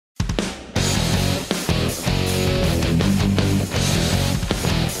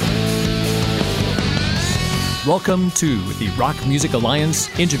Welcome to the Rock Music Alliance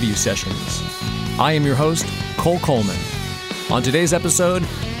interview sessions. I am your host, Cole Coleman. On today's episode,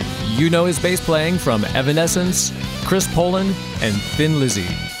 you know his bass playing from Evanescence, Chris Poland, and Thin Lizzy.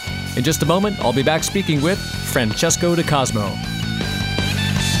 In just a moment, I'll be back speaking with Francesco De Cosmo.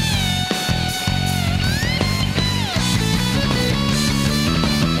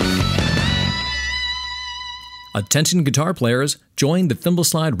 Attention guitar players, join the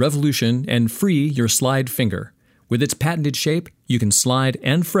Thimbleslide revolution and free your slide finger. With its patented shape, you can slide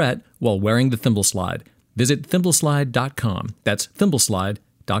and fret while wearing the Thimbleslide. Visit Thimbleslide.com. That's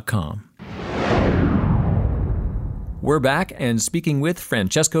Thimbleslide.com. We're back and speaking with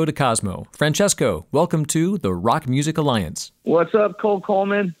Francesco De Cosmo. Francesco, welcome to the Rock Music Alliance. What's up, Cole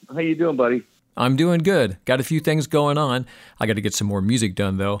Coleman? How you doing, buddy? I'm doing good. Got a few things going on. I got to get some more music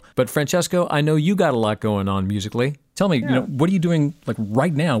done, though. But Francesco, I know you got a lot going on musically. Tell me, what are you doing like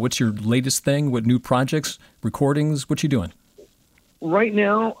right now? What's your latest thing? What new projects, recordings? What you doing? Right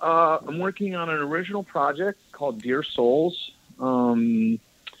now, I'm working on an original project called Dear Souls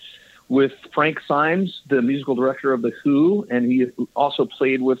with Frank Symes, the musical director of The Who, and he also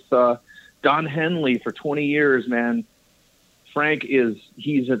played with Don Henley for 20 years, man. Frank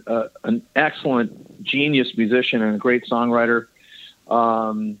he's an excellent genius musician and a great songwriter.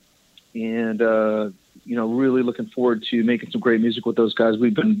 Really looking forward to making some great music with those guys.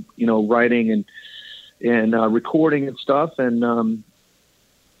 We've been, writing and recording and stuff. And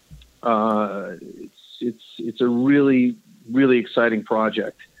it's a really, really exciting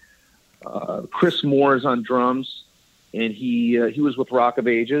project. Chris Moore is on drums, and he was with Rock of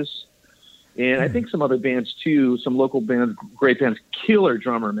Ages. And I think some other bands too, some local bands, great bands. Killer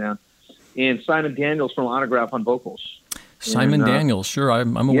drummer, man. And Simon Daniels from Autograph on vocals. Simon Daniels, sure,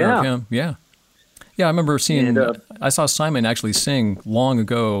 I'm aware of him. Yeah, I remember seeing. I saw Simon actually sing long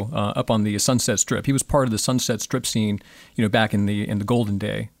ago up on the Sunset Strip. He was part of the Sunset Strip scene, back in the golden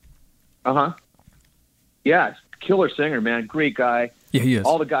day. Yeah, killer singer, man. Great guy. Yeah, he is.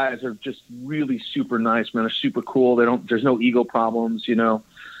 All the guys are just really super nice, man. They're super cool. There's no ego problems,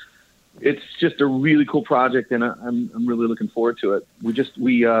 It's just a really cool project, and I'm really looking forward to it. We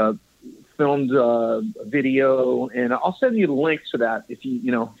filmed a video, and I'll send you the links to that if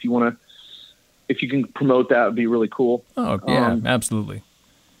you can promote that, would be really cool. Oh yeah, absolutely.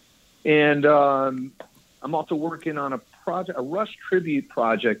 And I'm also working on a Rush tribute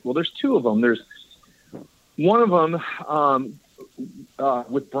project. Well, there's two of them. There's one of them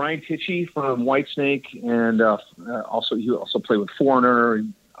with Brian Tichy from Whitesnake, and he also played with Foreigner.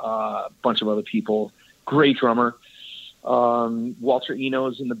 A bunch of other people. Great drummer. Walter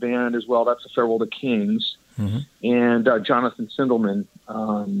Eno's in the band as well. That's the Farewell to Kings. Mm-hmm. And Jonathan Sindelman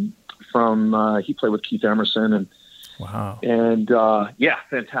he played with Keith Emerson. And wow. And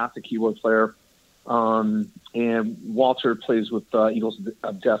fantastic keyboard player. And Walter plays with Eagles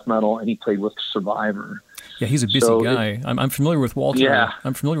of Death Metal, and he played with Survivor. Yeah, he's a busy guy. I'm familiar with Walter. Yeah.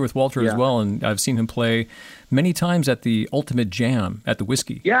 I'm familiar with Walter as well, and I've seen him play many times at the Ultimate Jam at the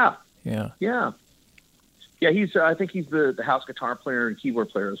Whiskey. Yeah. Yeah. I think he's the house guitar player and keyboard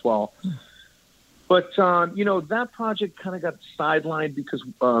player as well. But that project kind of got sidelined because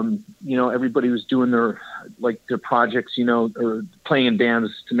everybody was doing their projects, or playing in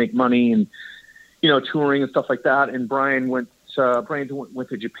bands to make money and touring and stuff like that. And Brian went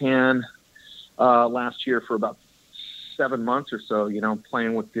to Japan last year for about 7 months or so,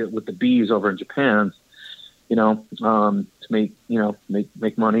 playing with the bees over in Japan, to make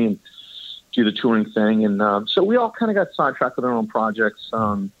money and do the touring thing. And so we all kind of got sidetracked with our own projects.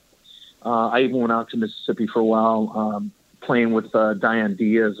 I even went out to Mississippi for a while, playing with Diane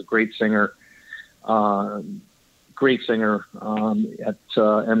Diaz, a great singer at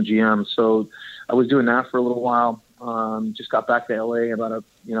MGM. So I was doing that for a little while. Just got back to LA about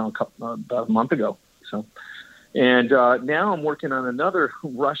a month ago. So, and now I'm working on another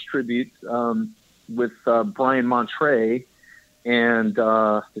Rush tribute with Brian Montre and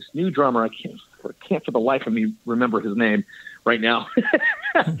this new drummer. I can't for the life of me remember his name right now,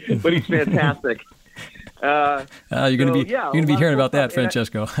 but he's fantastic. You're gonna be hearing about that,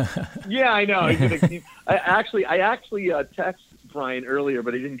 Francesco. Yeah, I know. I actually texted Brian earlier,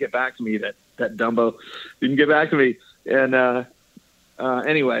 but he didn't get back to me. That Dumbo didn't get back to me. And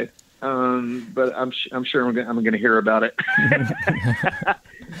anyway, but I'm sure I'm going to hear about it.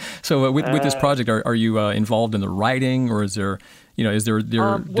 So with this project, are you involved in the writing, or is there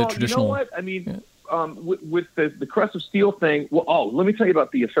the traditional? You know what? I mean, with the Crest of Steel thing. Well, let me tell you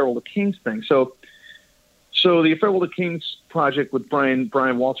about the Farewell to Kings thing. So the Farewell to Kings project with Brian,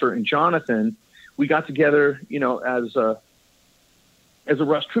 Walter, and Jonathan, we got together, as as a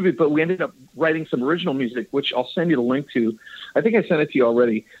Rush tribute, but we ended up writing some original music, which I'll send you the link to. I think I sent it to you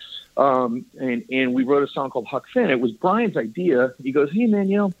already. And we wrote a song called Huck Finn. It was Brian's idea. He goes, "Hey man,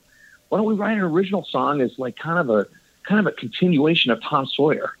 why don't we write an original song as like kind of a continuation of Tom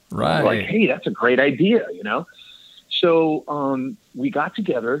Sawyer?" Right. Like, hey, that's a great idea, So we got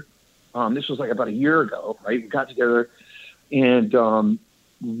together. This was like about a year ago, right? We got together and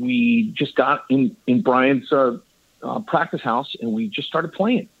we just got in Brian's practice house and we just started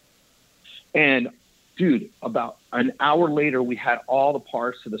playing. And dude, about an hour later, we had all the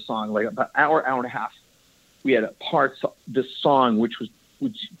parts to the song, like about hour and a half. We had parts of this song, which was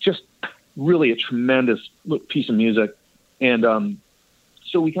just really a tremendous piece of music. And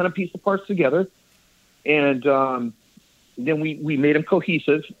so we kind of pieced the parts together and then we made them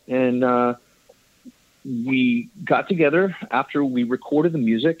cohesive and we got together after we recorded the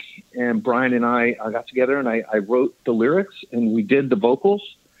music, and Brian and I got together and I wrote the lyrics and we did the vocals.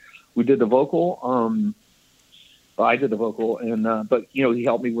 I did the vocal and, but he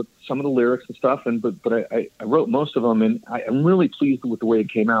helped me with some of the lyrics and stuff. But I wrote most of them and I'm really pleased with the way it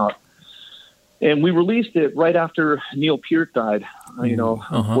came out. And we released it right after Neil Peart died,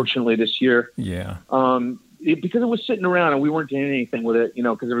 unfortunately this year. Yeah. Because it was sitting around and we weren't doing anything with it,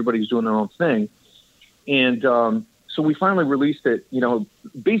 because everybody was doing their own thing. And so we finally released it,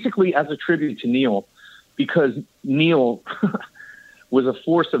 basically as a tribute to Neil, because Neil was a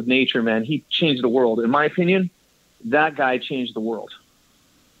force of nature, man. He changed the world. In my opinion, that guy changed the world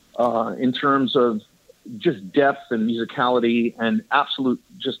in terms of just depth and musicality and absolute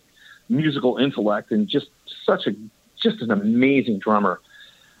just musical intellect and just an amazing drummer.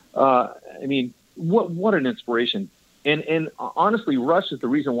 What an inspiration. And honestly, Rush is the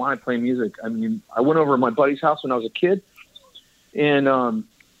reason why I play music. I mean, I went over to my buddy's house when I was a kid, and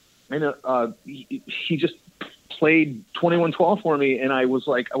he just played 2112 for me, and I was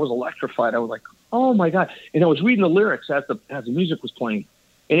electrified. I was like, oh my God. And I was reading the lyrics as the music was playing,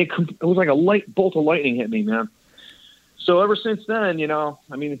 and it was like a bolt of lightning hit me, man. So ever since then,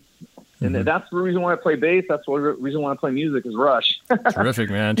 and that's the reason why I play bass. That's the reason why I play music is Rush.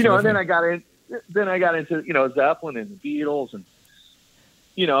 Terrific, man. And then I got into Zeppelin and the Beatles and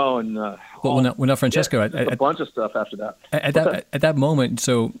now, Francesco, a bunch of stuff after that. At that moment,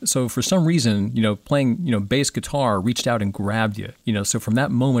 so for some reason, playing bass guitar reached out and grabbed you. So from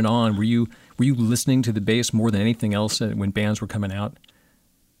that moment on, were you listening to the bass more than anything else when bands were coming out?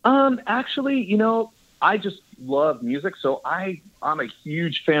 Actually, I just love music, so I'm a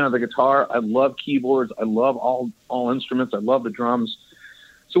huge fan of the guitar. I love keyboards. I love all instruments. I love the drums.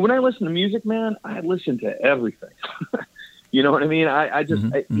 So when I listen to music, man, I listen to everything. You know what I mean? I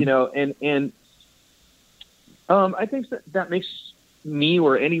think that makes me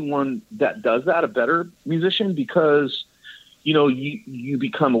or anyone that does that a better musician because, you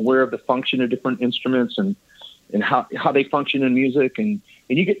become aware of the function of different instruments and how they function in music. And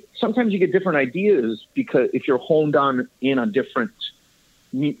sometimes you get different ideas because if you're honed in on different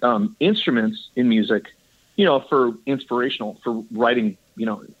instruments in music, for writing,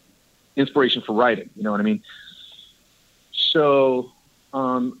 inspiration for writing, you know what I mean? So,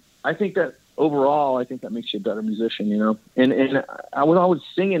 I think that overall, that makes you a better musician, and I was always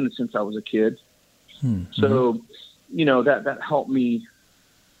singing since I was a kid. So, that helped me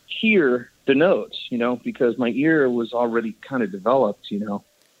hear the notes, because my ear was already kind of developed,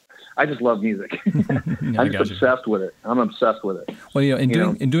 I just love music. I'm just obsessed with it. I'm obsessed with it. Well,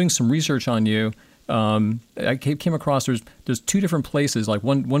 in doing some research on you, I came across there's two different places. Like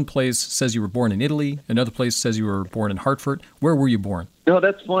one place says you were born in Italy, another place says you were born in Hartford. Where were you born? No,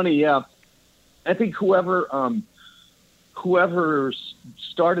 that's funny. Yeah, I think whoever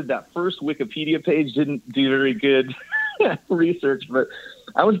started that first Wikipedia page didn't do very good research. But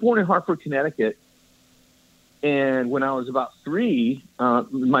I was born in Hartford, Connecticut, and when I was about 3,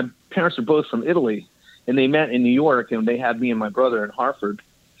 my parents are both from Italy, and they met in New York, and they had me and my brother in Hartford.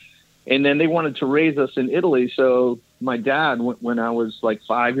 And then they wanted to raise us in Italy. So my dad, when I was like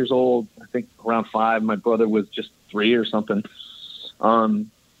 5 years old, I think around 5, my brother was just 3 or something.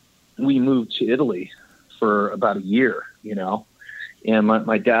 We moved to Italy for about a year, and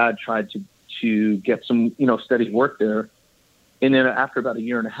my dad tried to get some, steady work there. And then after about a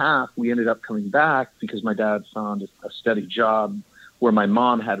year and a half, we ended up coming back because my dad found a steady job where my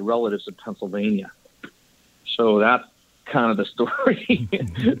mom had relatives in Pennsylvania. So that's kind of the story.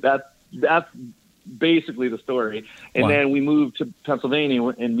 That's basically the story. And then we moved to Pennsylvania,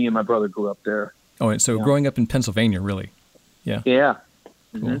 and me and my brother grew up there. Oh, and so growing up in Pennsylvania, really? Yeah. Yeah.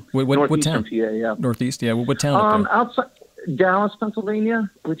 Cool. What town? PA, yeah. Northeast, yeah. What town up there? Outside Dallas, Pennsylvania,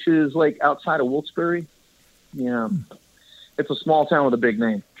 which is like outside of Wilkes-Barre. Yeah. it's a small town with a big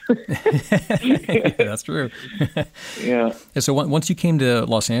name. Yeah, that's true. Yeah. And so once you came to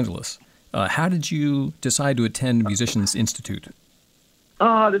Los Angeles, how did you decide to attend Musicians Institute?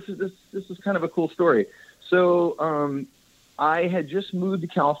 This is kind of a cool story. So I had just moved to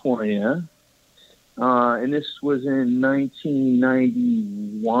California, and this was in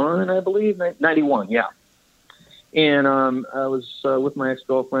 1991, I believe. 91, yeah. And I was with my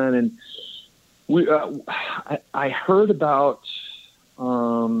ex-girlfriend, and I heard about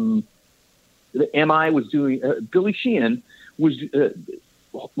the MI was doing. Billy Sheehan was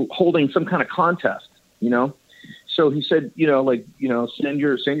holding some kind of contest, So he said, send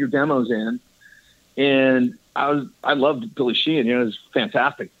your demos in, and I loved Billy Sheehan. He was a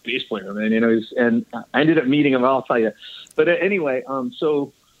fantastic bass player, man. And I ended up meeting him. I'll tell you. But anyway,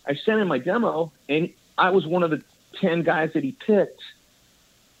 so I sent in my demo, and I was one of the 10 guys that he picked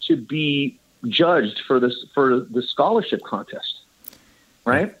to be judged for the scholarship contest.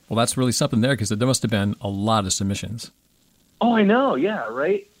 Right. Well, that's really something there, because there must have been a lot of submissions. Oh, I know. Yeah.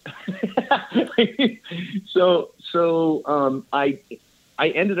 Right. So I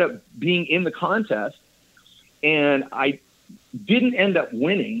ended up being in the contest, and I didn't end up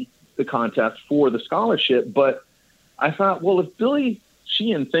winning the contest for the scholarship, but I thought, well, if Billy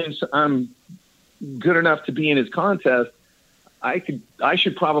Sheehan thinks I'm good enough to be in his contest, I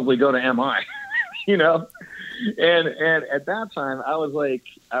should probably go to MI, And at that time I was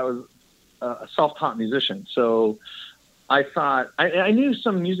a self-taught musician. So I thought I knew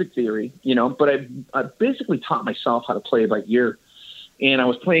some music theory, but I basically taught myself how to play by ear. And I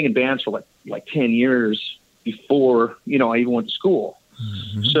was playing in bands for like 10 years before, I even went to school.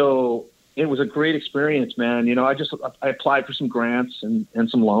 Mm-hmm. So it was a great experience, man. I applied for some grants and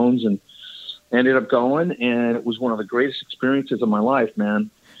some loans, and ended up going, and it was one of the greatest experiences of my life, man.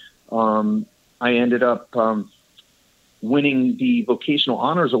 I ended up winning the Vocational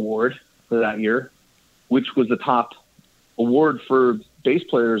Honors Award for that year, which was the top award for bass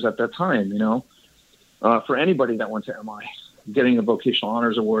players at that time, for anybody that went to MI. Getting a Vocational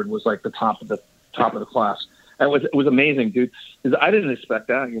Honors Award was like the top of the class. It was amazing, dude. 'Cause I didn't expect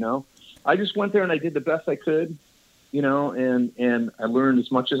that, I just went there and I did the best I could, and I learned as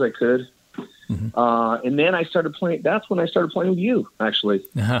much as I could. Mm-hmm. And then I started playing. That's when I started playing with you, actually.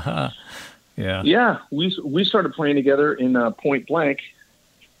 Yeah. Yeah. We started playing together in Point Blank.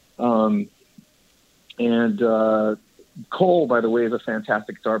 And Cole, by the way, is a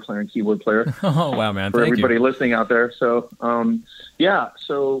fantastic guitar player and keyboard player. Oh, wow, man. For Thank everybody you. listening out there. So,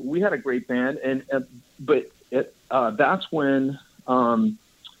 so we had a great band. But that's when I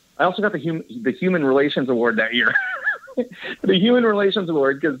also got the Human Relations Award that year. The Human Relations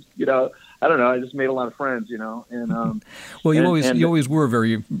Award, because, I don't know, I just made a lot of friends, and well, you always were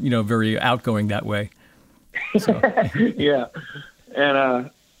very, very outgoing that way. So. Yeah. And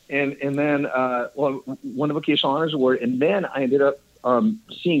then won the Vocational Honors Award, and then I ended up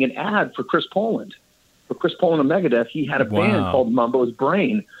seeing an ad for Chris Poland. For Chris Poland of Megadeth, he had a band called Mumbo's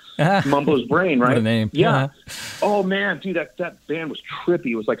Brain. Mumbo's Brain, right? What a name. Yeah. Oh man, dude, that band was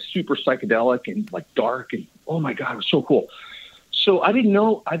trippy. It was like super psychedelic and like dark, and oh my god, it was so cool. So I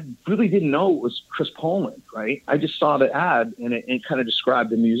really didn't know it was Chris Poland, right? I just saw the ad, and it kind of described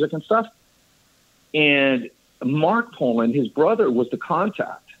the music and stuff. And Mark Poland, his brother, was the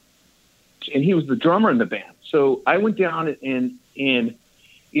contact, and he was the drummer in the band. So I went down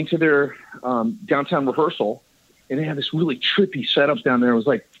into their downtown rehearsal, and they had this really trippy setups down there. It was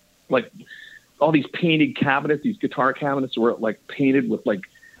like all these painted cabinets, these guitar cabinets were like painted with like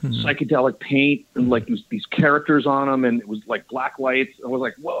psychedelic paint and like these characters on them, and it was like black lights. I was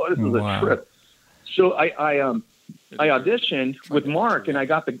like, whoa, this is a trip. So I auditioned with Mark, and I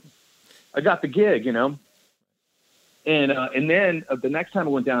got the gig, And then the next time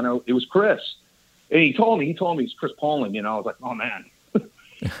I went down, it was Chris, and he told me it's Chris Poland. I was like, oh man,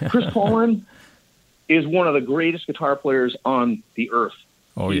 Chris Poland is one of the greatest guitar players on the earth.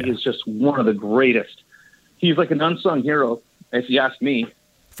 Oh, he is just one of the greatest. He's like an unsung hero, if you ask me.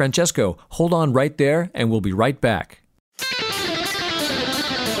 Francesco, hold on right there, and we'll be right back.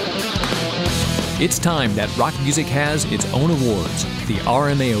 It's time that rock music has its own awards, the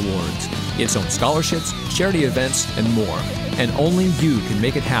RMA Awards, its own scholarships, charity events, and more. And only you can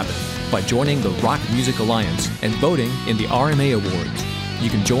make it happen by joining the Rock Music Alliance and voting in the RMA Awards. You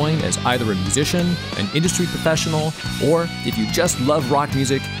can join as either a musician, an industry professional, or if you just love rock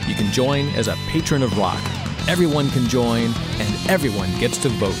music, you can join as a patron of rock. Everyone can join, and everyone gets to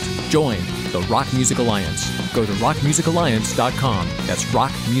vote. Join the Rock Music Alliance. Go to rockmusicalliance.com. That's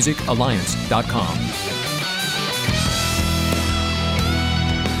rockmusicalliance.com.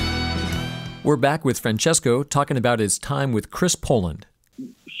 We're back with Francesco talking about his time with Chris Poland.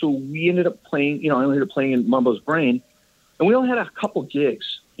 So we ended up playing, I ended up playing in Mumbo's Brain, and we only had a couple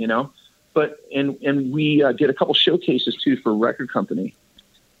gigs, but we did a couple showcases too for a record company,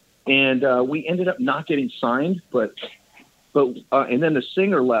 and we ended up not getting signed, but and then the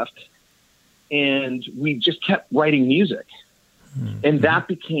singer left, and we just kept writing music, and that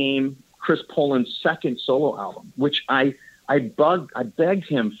became Chris Poland's second solo album, which I begged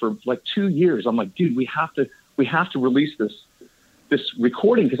him for like 2 years. I'm like, dude, we have to release this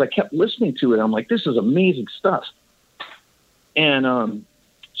recording, because I kept listening to it. I'm like, this is amazing stuff. And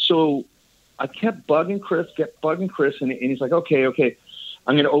so I kept bugging Chris, and he's like, okay,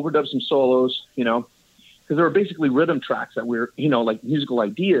 I'm going to overdub some solos, because they were basically rhythm tracks that were, like musical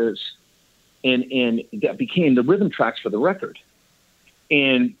ideas, and that became the rhythm tracks for the record.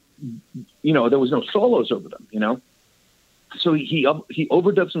 And, there was no solos over them, So he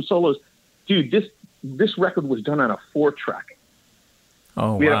overdubbed some solos. Dude, this record was done on a 4-track.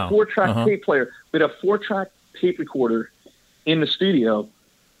 Oh, we had wow. a 4-track tape player. We had a 4-track tape recorder in the studio,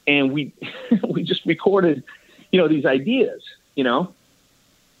 and we just recorded, these ideas,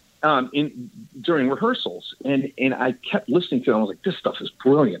 during rehearsals. And I kept listening to it. I was like, this stuff is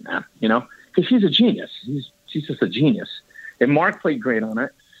brilliant, man, because he's a genius. He's just a genius. And Mark played great on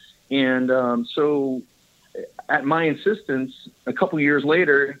it. And so at my insistence, a couple years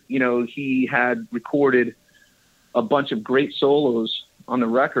later, he had recorded a bunch of great solos on the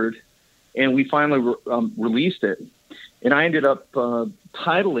record, and we finally released it. And I ended up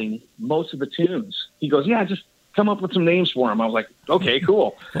titling most of the tunes. He goes, yeah, just come up with some names for them. I was like, okay,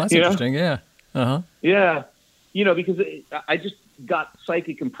 cool. Well, that's interesting. Yeah. Uh-huh. Yeah. Because I just got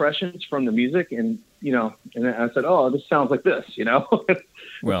psychic impressions from the music, and, and I said, oh, this sounds like this, it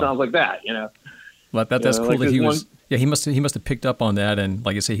sounds like that, Well, that's cool like that he was. one- Yeah, he must have picked up on that, and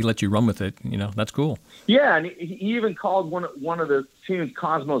like I say, he let you run with it. That's cool. Yeah, and he even called one of the tunes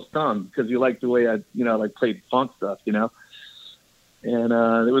Cosmo's Thumb, because he liked the way I, played funk stuff, And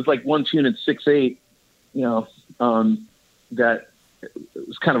there was like one tune in 6/8, that it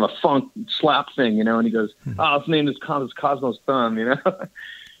was kind of a funk slap thing, and he goes, oh, his name is Cosmo's Thumb, And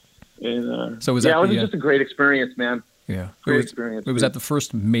So was yeah, that it was just a great experience, man. Yeah, Great experience. Was that the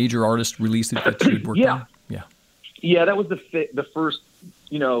first major artist release that you had worked on? Yeah. Yeah, that was the first,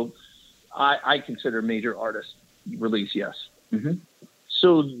 I consider major artist release. Yes. Mm-hmm.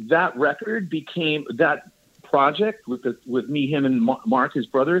 So that record that project with me, him, and Mark, his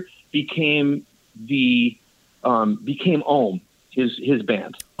brother, became Ohm, his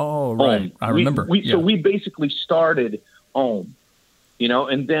band. Oh, right. Ohm. I remember. So we basically started Ohm,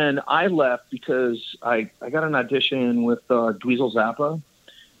 and then I left because I got an audition with Dweezil Zappa.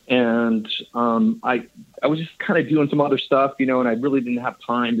 And I was just kind of doing some other stuff, and I really didn't have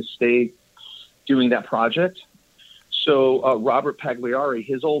time to stay doing that project. So Robert Pagliari,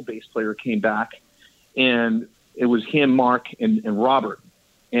 his old bass player, came back, and it was him, Mark, and Robert,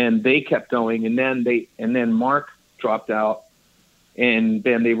 and they kept going. And then Mark dropped out, and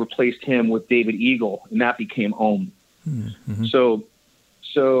then they replaced him with David Eagle, and that became Ohm. Mm-hmm.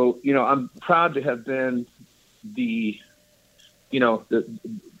 So I'm proud to have been the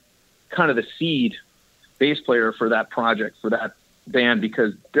kind of the seed bass player for that project, for that band,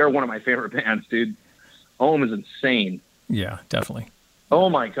 because they're one of my favorite bands, dude. Ohm is insane. Yeah, definitely. Oh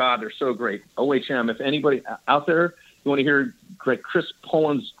my God, they're so great. OHM. If anybody out there, you want to hear Chris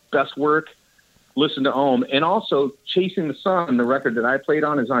Poland's best work, listen to Ohm. And also Chasing the Sun, the record that I played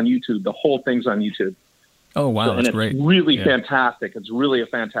on, is on YouTube. The whole thing's on YouTube. Oh wow, that's great. It's really fantastic. It's really a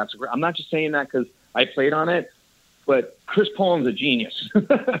fantastic. I'm not just saying that because I played on it, but Chris Poland's a genius.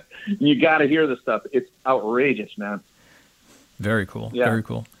 You got to hear this stuff. It's outrageous, man. Very cool. Yeah. Very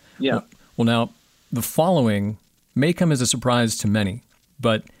cool. Yeah. Well, now, the following may come as a surprise to many,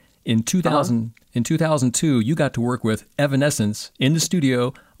 but in 2002, you got to work with Evanescence in the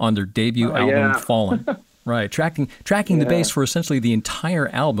studio on their debut album, Fallen. Right. Tracking the bass for essentially the entire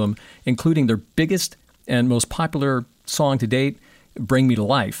album, including their biggest and most popular song to date, Bring Me to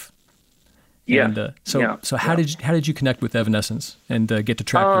Life. Yeah. And, so how did you connect with Evanescence and get to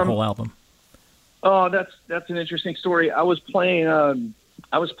track your whole album? Oh, that's an interesting story. I was playing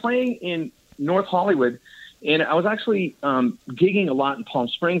in North Hollywood, and I was actually gigging a lot in Palm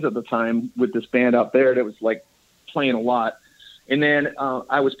Springs at the time with this band out there that was like playing a lot. And then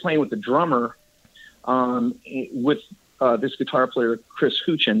I was playing with the drummer, with this guitar player, Chris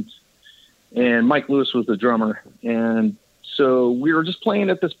Huchin, and Mike Lewis was the drummer. And so we were just playing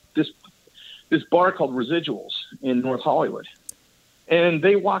at this bar called Residuals in North Hollywood. And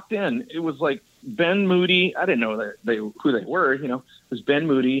they walked in. It was like Ben Moody. I didn't know who they were. It was Ben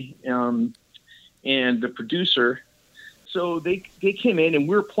Moody, and the producer. So they came in and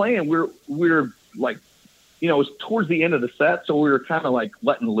we were playing. We're like, you know, it was towards the end of the set, so we were kind of like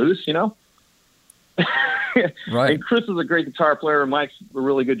letting loose, you know. Right. And Chris is a great guitar player, and Mike's a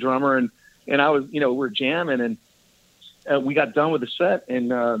really good drummer, and I was, you know, we're jamming, and we got done with the set, and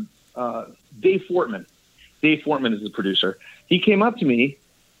Dave Fortman is the producer. He came up to me,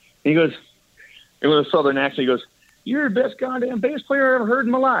 and he goes, and with a southern accent, he goes, "You're the best goddamn bass player I ever heard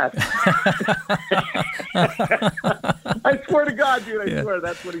in my life." I swear to God, dude, I swear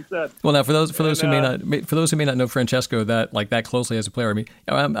that's what he said. Well, now for those who may not know Francesco that closely as a player, I mean,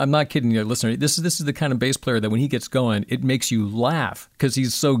 I'm not kidding you, listener. This is the kind of bass player that when he gets going, it makes you laugh because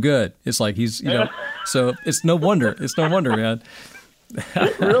he's so good. It's like he's, you know, so it's no wonder, man.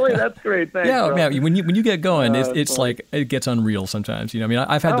 Really, that's great. Thanks. Yeah, bro. man. When you get going, it's like it gets unreal sometimes. You know, I mean,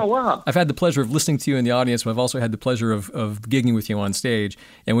 I've had the pleasure of listening to you in the audience, but I've also had the pleasure of gigging with you on stage.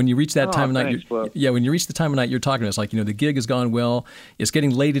 And when you reach that time of night, when you reach the time of night you're talking, it's like, you know, the gig has gone well. It's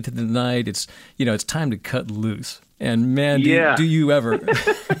getting late into the night. It's, you know, it's time to cut loose. And man, do you ever?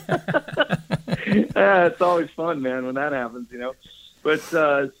 It's always fun, man, when that happens, you know. But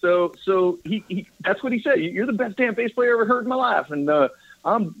so he that's what he said. You're the best damn bass player I ever heard in my life, and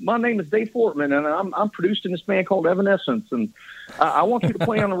my name is Dave Fortman, and I'm produced in this band called Evanescence, and I want you to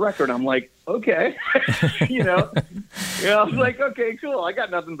play on the record. I'm like, okay, you know, I was like, okay, cool. I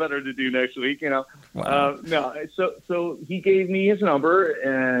got nothing better to do next week, you know. Wow. So he gave me his number,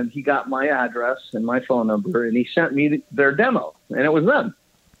 and he got my address and my phone number, and he sent me their demo, and it was them,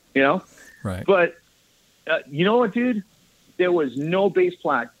 you know. Right. But you know what, dude? There was no bass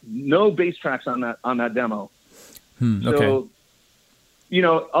tracks on that demo. Okay. So, you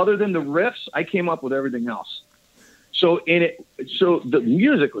know, other than the riffs, I came up with everything else. So the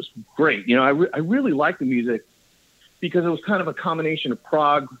music was great. You know, I really liked the music because it was kind of a combination of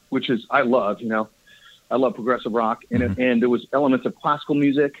prog, which is I love. You know, I love progressive rock, and and there was elements of classical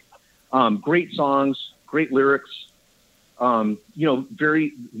music, great songs, great lyrics. You know,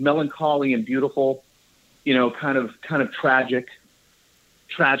 very melancholy and beautiful. You know, kind of tragic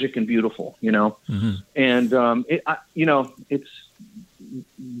and beautiful, you know, and you know, it's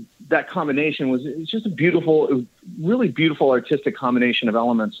that combination it's just really beautiful artistic combination of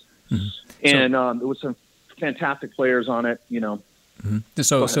elements, and there was some fantastic players on it, you know.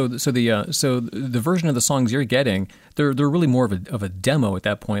 So the version of the songs you're getting, they're really more of a demo at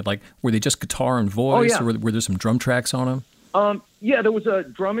that point. Like, were they just guitar and voice, or were there some drum tracks on them? Yeah, there was a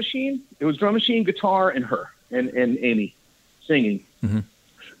drum machine. It was drum machine, guitar, and her and Amy singing.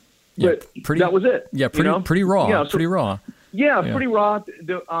 Yeah, but that was it. Yeah, pretty raw. Yeah, pretty raw. Yeah, pretty raw.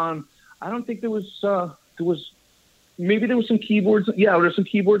 I don't think there was maybe there was some keyboards. Yeah, there were some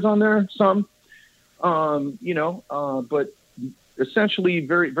keyboards on there. Some, you know, but essentially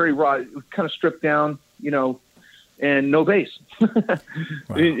very very raw. It was kind of stripped down, you know, and no bass. Wow.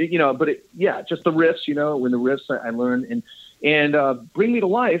 You know, but just the riffs. You know, when the riffs I learned and Bring Me to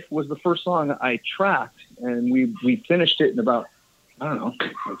Life was the first song I tracked, and we finished it in about, I don't know,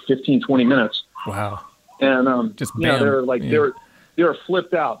 like 15, 20 minutes. Wow. And just you know, they're like they were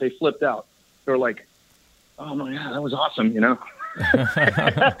flipped out. They flipped out. They were like, "Oh my God, that was awesome!" You know.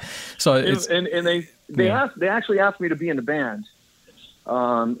 So they actually asked me to be in the band,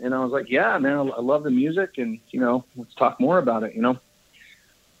 and I was like, "Yeah, man, I love the music, and you know, let's talk more about it." You know.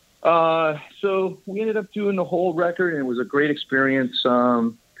 So we ended up doing the whole record, and it was a great experience.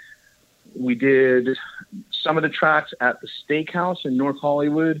 We did some of the tracks at the Steakhouse in North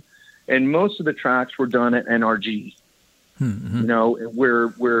Hollywood, and most of the tracks were done at NRG. You know,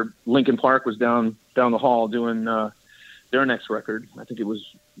 where Linkin Park was down the hall doing their next record. I think it was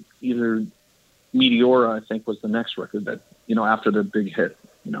either Meteora, I think, was the next record that, you know, after the big hit,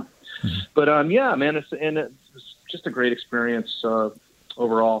 you know. But yeah, man, it was just a great experience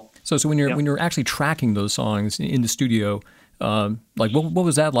overall. So when you're actually tracking those songs in the studio, like what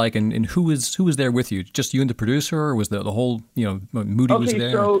was that like, and who was there with you? Just you and the producer, or was the whole, you know, Moody was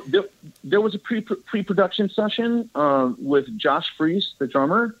there? So there was a pre-production session with Josh Freese, the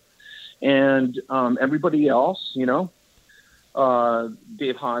drummer, and everybody else, you know.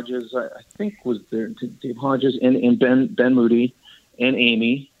 Dave Hodges, I think, was there. Dave Hodges and Ben Moody and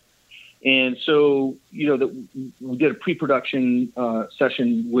Amy. And so, you know, we did a pre-production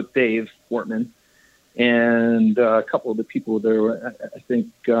session with Dave Fortman, and a couple of the people there. I think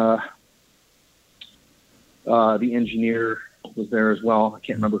the engineer was there as well. I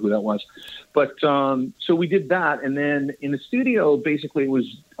can't remember who that was. But so we did that, and then in the studio, basically, it was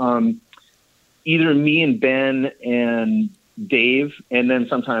either me and Ben and Dave, and then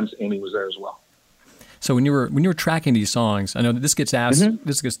sometimes Amy was there as well. So when you were tracking these songs, I know that this gets asked.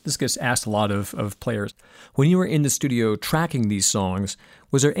 This gets asked a lot of players. When you were in the studio tracking these songs,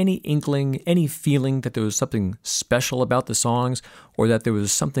 was there any inkling, any feeling that there was something special about the songs, or that there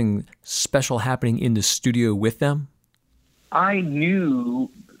was something special happening in the studio with them? I knew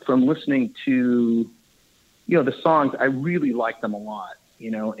from listening to, the songs, I really liked them a lot,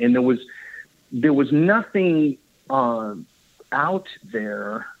 and there was nothing out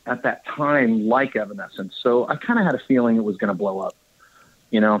there at that time like Evanescence. So I kind of had a feeling it was going to blow up,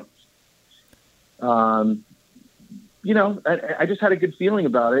 I just had a good feeling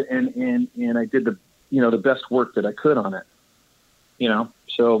about it, and I did the best work that I could on it,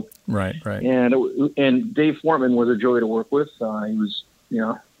 so. Right. And Dave Fortman was a joy to work with. He was,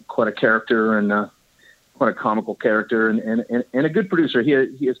 quite a character and quite a comical character and a good producer. He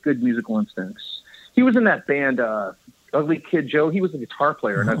has good musical instincts. He was in that band, Ugly Kid Joe. He was a guitar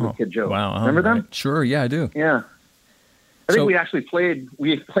player in Ugly Kid Joe. Wow. Remember them? Sure. Yeah, I do. Yeah. I think we actually played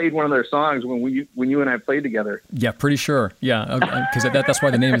one of their songs when you and I played together. Yeah, pretty sure. Yeah. Because that's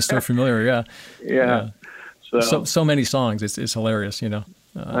why the name is so familiar. Yeah. Yeah. So many songs. It's hilarious,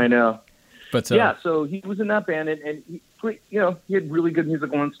 I know. But so he was in that band, and he had really good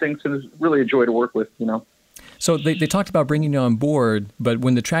musical instincts, and it was really a joy to work with, So they talked about bringing you on board, but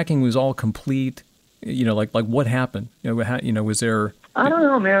when the tracking was all complete, like what happened? Was there? I don't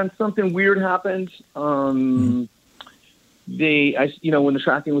know, man. Something weird happened. When the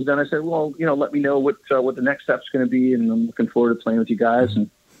tracking was done, I said, well, let me know what the next step's going to be, and I'm looking forward to playing with you guys. And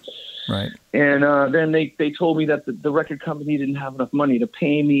right. And then they told me that the record company didn't have enough money to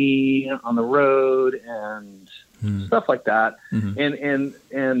pay me on the road and stuff like that. Mm-hmm.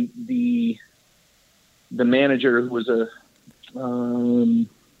 And the manager, who was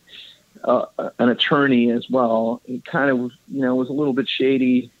an attorney as well, he kind of was a little bit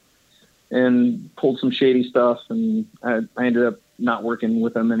shady and pulled some shady stuff, and I ended up not working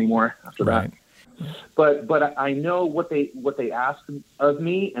with them anymore after that. But I know what they asked of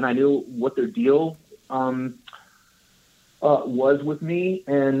me, and I knew what their deal was with me,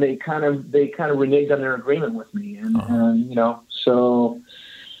 and they kind of reneged on their agreement with me, and so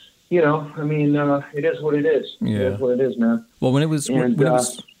I mean, it is what it is. Yeah. It is what it is, man. Well, when it was go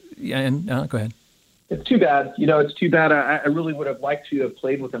ahead. It's too bad. It's too bad. I really would have liked to have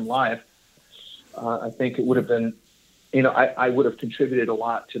played with them live. I think it would have been. I would have contributed a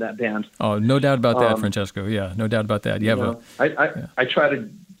lot to that band. Oh, no doubt about that, Francesco. Yeah, no doubt about that. I try to,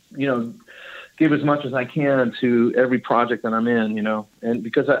 give as much as I can to every project that I'm in, and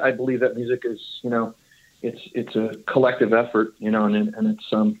because I believe that music is, it's a collective effort, and it's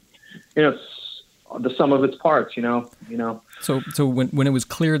it's the sum of its parts, So when it was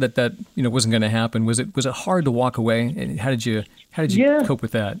clear that wasn't going to happen, was it hard to walk away? And how did you cope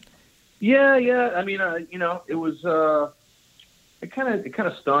with that? Yeah. I mean, it was, it kind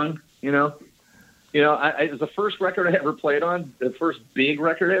of stung, it was the first record I ever played on, the first big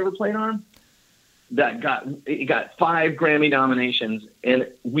record I ever played on, that got 5 Grammy nominations,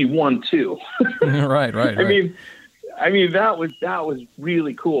 and we won 2. Right. I mean, that was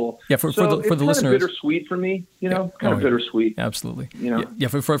really cool. Yeah, for the listeners, it's bittersweet for me, bittersweet. Absolutely. Yeah.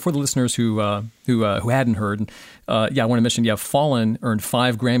 For the listeners who hadn't heard, I want to mention, Fallen earned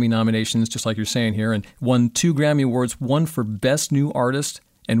 5 Grammy nominations, just like you're saying here, and won 2 Grammy Awards, one for Best New Artist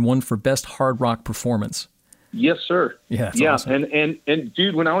and one for Best Hard Rock Performance. Yes, sir. Yeah, that's awesome. And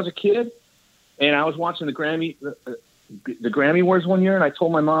dude, when I was a kid, and I was watching the Grammy Awards one year, and I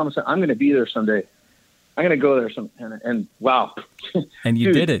told my mom, I said, I'm going to be there someday. I'm going to go there and wow. And you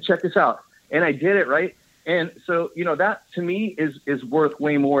dude, did it. Check this out. And I did it, right? And so, that to me is worth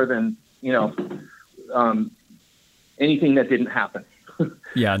way more than, anything that didn't happen.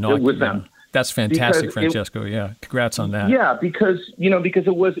 Yeah, no, with them. That's fantastic, Francesco. Congrats on that. Yeah, because it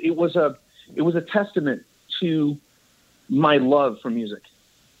was a testament to my love for music.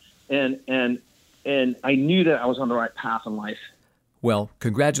 And I knew that I was on the right path in life. Well,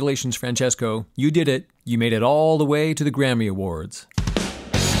 congratulations, Francesco. You did it. You made it all the way to the Grammy Awards.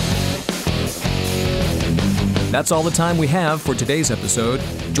 That's all the time we have for today's episode.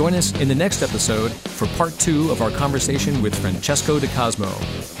 Join us in the next episode for part 2 of our conversation with Francesco De Cosmo,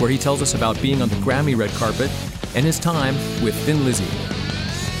 where he tells us about being on the Grammy red carpet and his time with Thin Lizzy.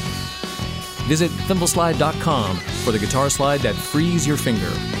 Visit Thimbleslide.com for the guitar slide that frees your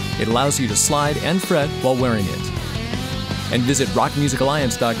finger. It allows you to slide and fret while wearing it. And visit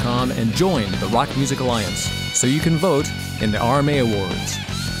rockmusicalliance.com and join the Rock Music Alliance so you can vote in the RMA Awards.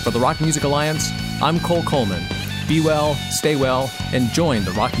 For the Rock Music Alliance, I'm Cole Coleman. Be well, stay well, and join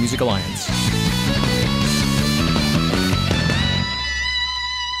the Rock Music Alliance.